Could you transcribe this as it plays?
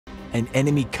An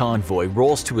enemy convoy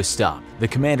rolls to a stop, the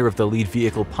commander of the lead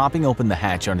vehicle popping open the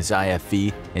hatch on his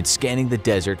IFV and scanning the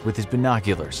desert with his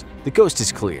binoculars. The coast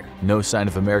is clear, no sign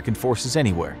of American forces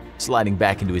anywhere. Sliding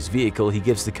back into his vehicle, he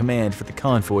gives the command for the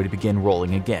convoy to begin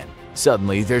rolling again.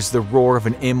 Suddenly, there's the roar of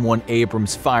an M1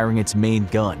 Abrams firing its main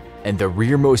gun, and the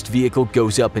rearmost vehicle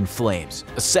goes up in flames.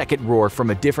 A second roar from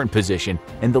a different position,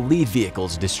 and the lead vehicle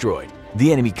is destroyed.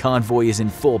 The enemy convoy is in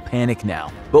full panic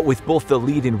now, but with both the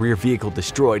lead and rear vehicle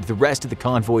destroyed, the rest of the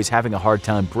convoy is having a hard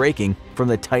time breaking from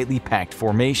the tightly packed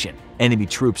formation. Enemy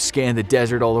troops scan the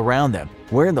desert all around them.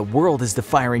 Where in the world is the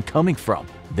firing coming from?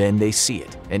 Then they see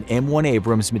it, an M1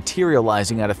 Abrams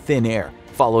materializing out of thin air,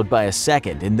 followed by a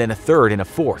second and then a third and a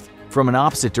fourth. From an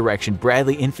opposite direction,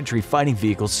 Bradley infantry fighting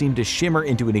vehicles seem to shimmer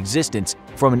into an existence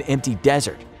from an empty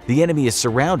desert. The enemy is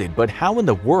surrounded, but how in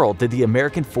the world did the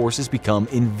American forces become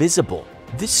invisible?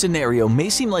 This scenario may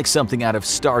seem like something out of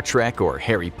Star Trek or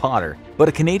Harry Potter, but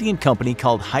a Canadian company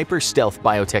called Hyper Stealth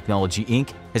Biotechnology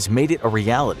Inc. has made it a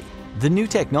reality. The new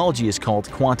technology is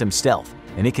called Quantum Stealth,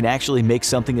 and it can actually make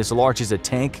something as large as a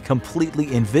tank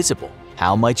completely invisible.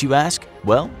 How might you ask?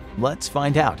 Well, let's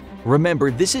find out. Remember,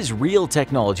 this is real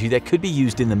technology that could be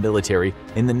used in the military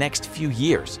in the next few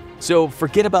years. So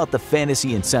forget about the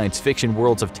fantasy and science fiction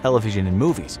worlds of television and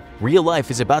movies. Real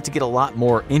life is about to get a lot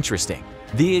more interesting.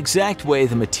 The exact way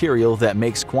the material that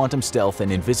makes quantum stealth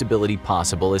and invisibility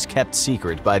possible is kept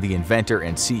secret by the inventor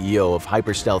and CEO of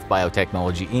Hyperstealth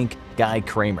Biotechnology Inc., Guy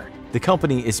Kramer. The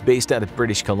company is based out of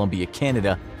British Columbia,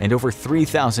 Canada, and over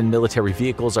 3,000 military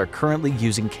vehicles are currently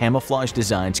using camouflage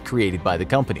designs created by the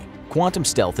company. Quantum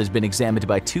Stealth has been examined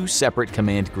by two separate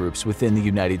command groups within the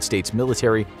United States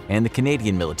military and the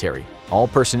Canadian military. All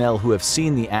personnel who have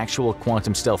seen the actual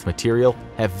Quantum Stealth material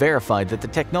have verified that the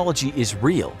technology is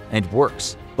real and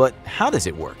works. But how does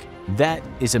it work? That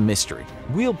is a mystery.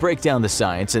 We'll break down the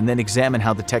science and then examine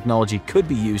how the technology could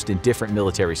be used in different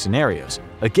military scenarios.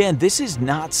 Again, this is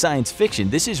not science fiction,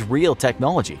 this is real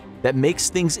technology that makes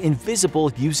things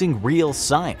invisible using real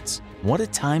science. What a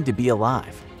time to be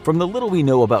alive. From the little we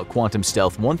know about quantum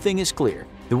stealth, one thing is clear.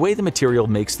 The way the material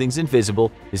makes things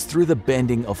invisible is through the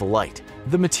bending of light.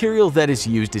 The material that is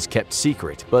used is kept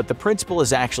secret, but the principle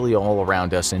is actually all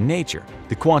around us in nature.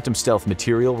 The quantum stealth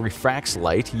material refracts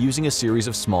light using a series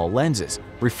of small lenses.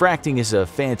 Refracting is a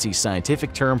fancy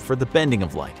scientific term for the bending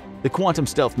of light. The quantum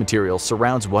stealth material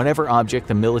surrounds whatever object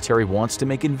the military wants to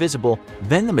make invisible,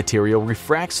 then the material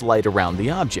refracts light around the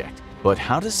object. But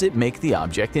how does it make the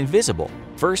object invisible?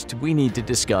 First, we need to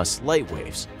discuss light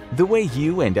waves. The way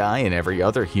you and I and every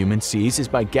other human sees is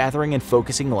by gathering and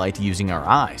focusing light using our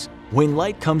eyes. When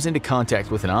light comes into contact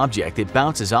with an object, it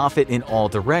bounces off it in all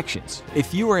directions.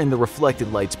 If you are in the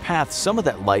reflected light's path, some of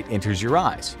that light enters your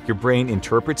eyes. Your brain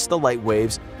interprets the light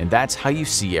waves, and that's how you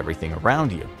see everything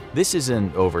around you. This is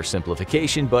an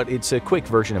oversimplification, but it's a quick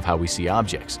version of how we see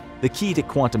objects. The key to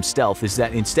quantum stealth is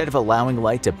that instead of allowing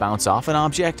light to bounce off an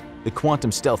object, the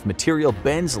quantum stealth material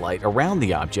bends light around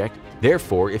the object.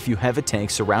 Therefore, if you have a tank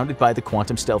surrounded by the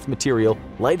quantum stealth material,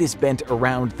 light is bent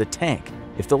around the tank.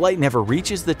 If the light never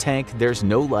reaches the tank, there's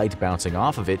no light bouncing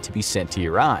off of it to be sent to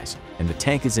your eyes, and the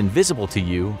tank is invisible to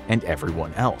you and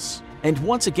everyone else. And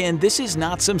once again, this is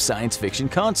not some science fiction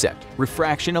concept.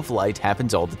 Refraction of light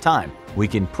happens all the time. We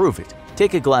can prove it.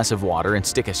 Take a glass of water and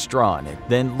stick a straw in it,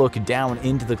 then look down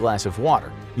into the glass of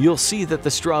water. You'll see that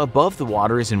the straw above the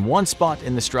water is in one spot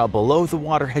and the straw below the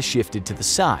water has shifted to the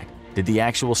side. Did the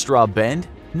actual straw bend?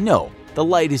 No. The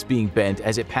light is being bent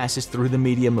as it passes through the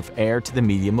medium of air to the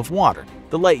medium of water.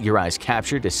 The light your eyes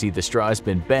capture to see the straw has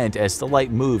been bent as the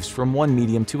light moves from one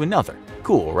medium to another.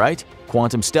 Cool, right?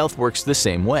 Quantum stealth works the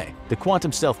same way. The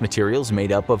quantum stealth material is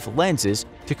made up of lenses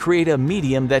to create a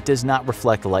medium that does not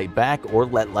reflect light back or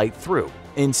let light through.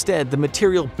 Instead, the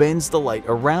material bends the light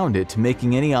around it,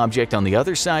 making any object on the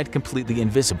other side completely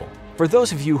invisible. For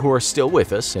those of you who are still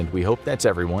with us, and we hope that's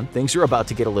everyone, things are about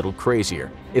to get a little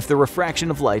crazier. If the refraction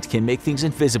of light can make things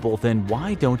invisible, then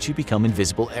why don't you become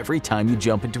invisible every time you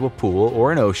jump into a pool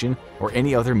or an ocean or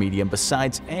any other medium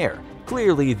besides air?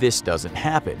 Clearly, this doesn't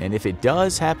happen, and if it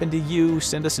does happen to you,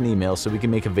 send us an email so we can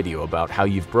make a video about how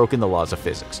you've broken the laws of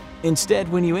physics. Instead,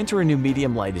 when you enter a new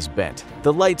medium, light is bent.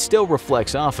 The light still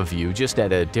reflects off of you, just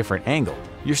at a different angle.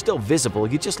 You're still visible,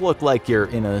 you just look like you're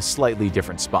in a slightly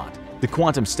different spot. The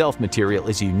quantum stealth material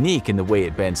is unique in the way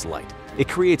it bends light. It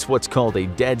creates what's called a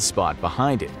dead spot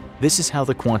behind it. This is how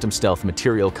the quantum stealth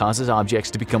material causes objects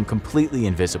to become completely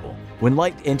invisible. When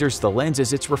light enters the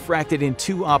lenses, it's refracted in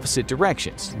two opposite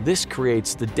directions. This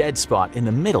creates the dead spot in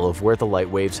the middle of where the light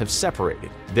waves have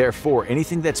separated. Therefore,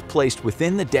 anything that's placed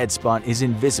within the dead spot is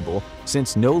invisible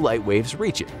since no light waves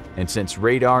reach it. And since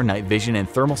radar, night vision, and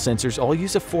thermal sensors all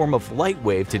use a form of light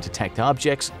wave to detect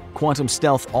objects, quantum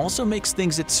stealth also makes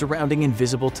things it's surrounding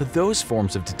invisible to those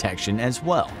forms of detection as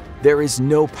well. There is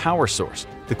no power source.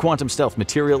 The quantum stealth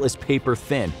material is paper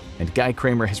thin, and Guy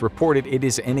Kramer has reported it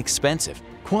is inexpensive.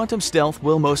 Quantum stealth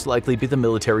will most likely be the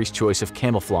military's choice of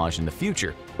camouflage in the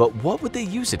future, but what would they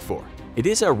use it for? It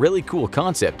is a really cool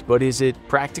concept, but is it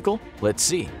practical? Let's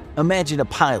see. Imagine a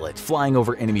pilot flying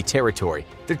over enemy territory.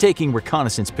 They're taking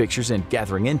reconnaissance pictures and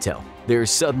gathering intel.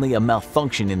 There's suddenly a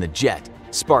malfunction in the jet.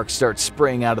 Sparks start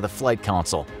spraying out of the flight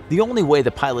console. The only way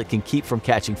the pilot can keep from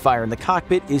catching fire in the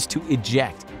cockpit is to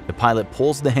eject. The pilot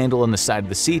pulls the handle on the side of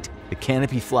the seat, the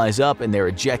canopy flies up, and they're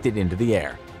ejected into the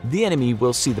air. The enemy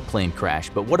will see the plane crash,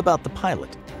 but what about the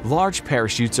pilot? Large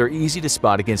parachutes are easy to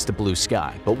spot against a blue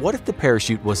sky, but what if the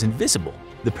parachute was invisible?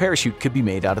 The parachute could be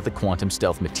made out of the quantum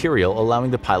stealth material, allowing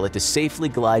the pilot to safely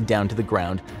glide down to the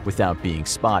ground without being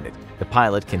spotted. The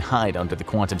pilot can hide under the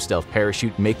quantum stealth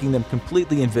parachute, making them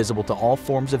completely invisible to all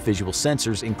forms of visual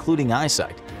sensors, including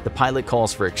eyesight. The pilot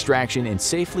calls for extraction and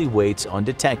safely waits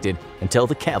undetected until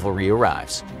the cavalry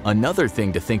arrives. Another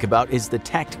thing to think about is the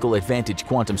tactical advantage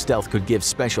quantum stealth could give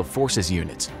special forces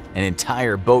units. An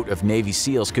entire boat of Navy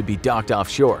SEALs could be docked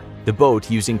offshore, the boat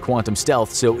using quantum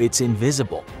stealth so it's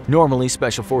invisible. Normally,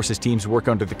 special forces teams work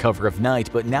under the cover of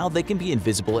night, but now they can be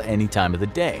invisible at any time of the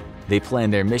day. They plan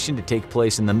their mission to take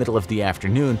place in the middle of the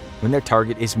afternoon when their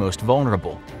target is most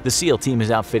vulnerable. The SEAL team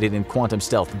is outfitted in quantum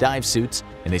stealth dive suits,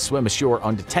 and they swim ashore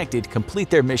undetected,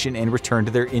 complete their mission, and return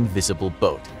to their invisible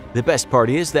boat. The best part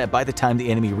is that by the time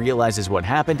the enemy realizes what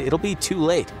happened, it'll be too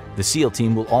late. The SEAL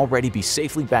team will already be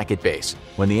safely back at base.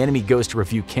 When the enemy goes to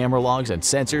review camera logs and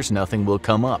sensors, nothing will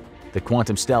come up. The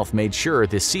quantum stealth made sure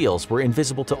the SEALs were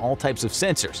invisible to all types of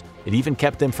sensors. It even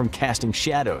kept them from casting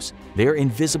shadows. They are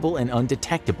invisible and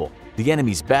undetectable. The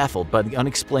enemy's baffled by the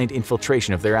unexplained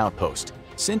infiltration of their outpost.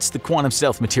 Since the quantum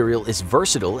stealth material is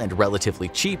versatile and relatively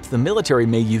cheap, the military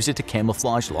may use it to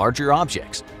camouflage larger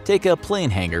objects. Take a plane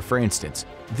hangar, for instance.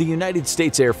 The United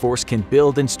States Air Force can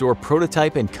build and store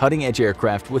prototype and cutting-edge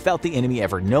aircraft without the enemy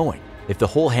ever knowing. If the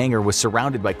whole hangar was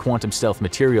surrounded by quantum stealth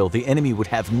material, the enemy would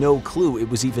have no clue it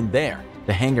was even there.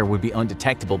 The hangar would be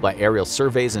undetectable by aerial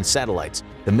surveys and satellites.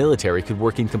 The military could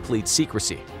work in complete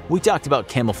secrecy. We talked about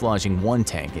camouflaging one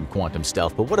tank in quantum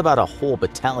stealth, but what about a whole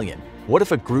battalion? What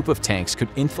if a group of tanks could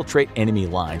infiltrate enemy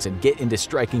lines and get into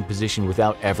striking position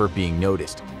without ever being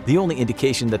noticed? The only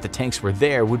indication that the tanks were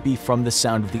there would be from the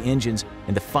sound of the engines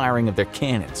and the firing of their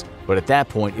cannons. But at that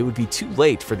point, it would be too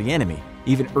late for the enemy.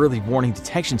 Even early warning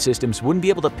detection systems wouldn't be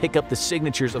able to pick up the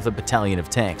signatures of the battalion of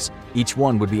tanks. Each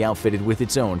one would be outfitted with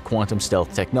its own quantum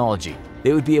stealth technology.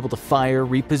 They would be able to fire,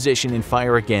 reposition, and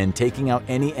fire again, taking out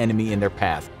any enemy in their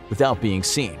path without being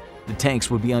seen. The tanks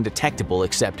would be undetectable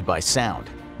except by sound.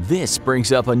 This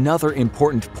brings up another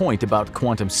important point about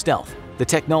quantum stealth. The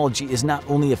technology is not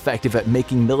only effective at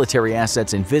making military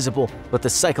assets invisible, but the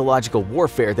psychological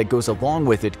warfare that goes along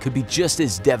with it could be just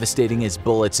as devastating as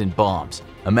bullets and bombs.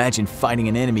 Imagine fighting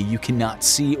an enemy you cannot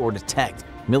see or detect.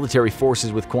 Military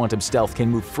forces with quantum stealth can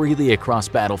move freely across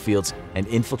battlefields and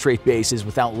infiltrate bases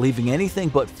without leaving anything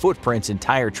but footprints and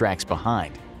tire tracks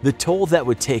behind. The toll that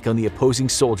would take on the opposing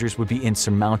soldiers would be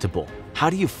insurmountable. How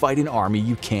do you fight an army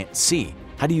you can't see?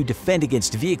 How do you defend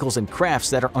against vehicles and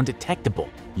crafts that are undetectable?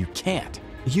 You can't.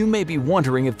 You may be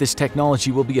wondering if this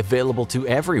technology will be available to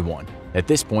everyone. At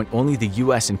this point, only the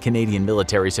US and Canadian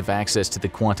militaries have access to the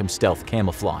quantum stealth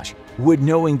camouflage. Would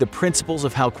knowing the principles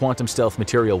of how quantum stealth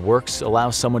material works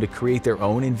allow someone to create their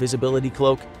own invisibility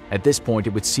cloak? At this point, it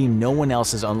would seem no one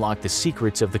else has unlocked the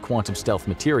secrets of the quantum stealth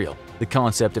material. The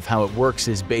concept of how it works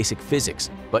is basic physics,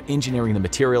 but engineering the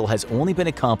material has only been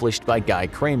accomplished by Guy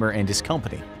Kramer and his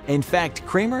company. In fact,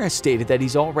 Kramer has stated that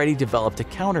he's already developed a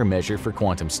countermeasure for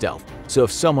quantum stealth, so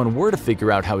if someone were to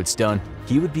figure out how it's done,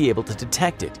 he would be able to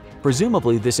detect it.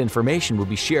 Presumably, this information would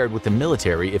be shared with the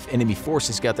military if enemy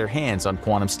forces got their hands on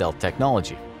quantum stealth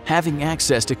technology. Having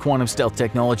access to quantum stealth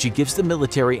technology gives the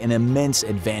military an immense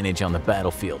advantage on the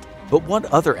battlefield. But what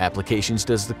other applications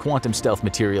does the quantum stealth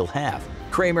material have?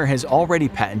 Kramer has already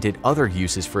patented other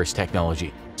uses for his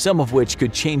technology, some of which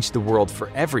could change the world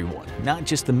for everyone, not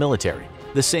just the military.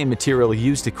 The same material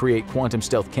used to create quantum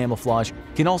stealth camouflage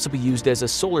can also be used as a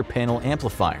solar panel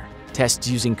amplifier. Tests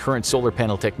using current solar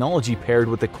panel technology paired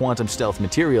with the quantum stealth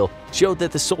material showed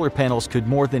that the solar panels could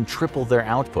more than triple their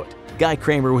output. Guy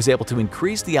Kramer was able to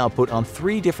increase the output on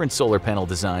 3 different solar panel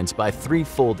designs by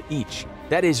 3-fold each.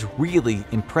 That is really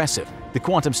impressive. The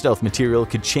quantum stealth material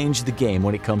could change the game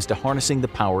when it comes to harnessing the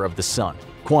power of the sun.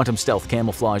 Quantum stealth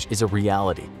camouflage is a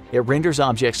reality. It renders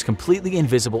objects completely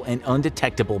invisible and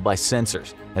undetectable by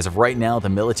sensors. As of right now, the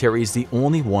military is the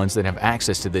only ones that have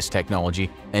access to this technology,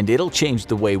 and it'll change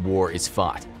the way war is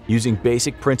fought. Using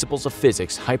basic principles of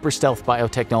physics, Hyperstealth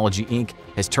Biotechnology Inc.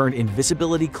 has turned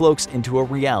invisibility cloaks into a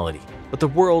reality. But the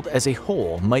world as a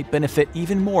whole might benefit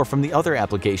even more from the other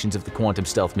applications of the quantum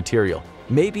stealth material.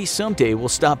 Maybe someday we'll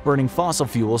stop burning fossil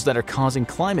fuels that are causing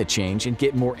climate change and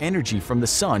get more energy from the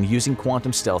sun using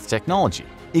quantum stealth technology.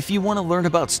 If you want to learn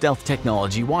about stealth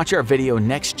technology, watch our video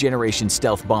Next Generation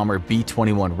Stealth Bomber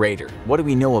B-21 Raider. What do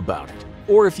we know about it?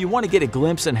 Or if you want to get a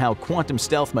glimpse on how quantum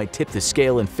stealth might tip the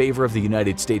scale in favor of the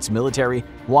United States military,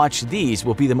 watch These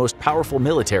Will Be the Most Powerful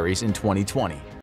Militaries in 2020.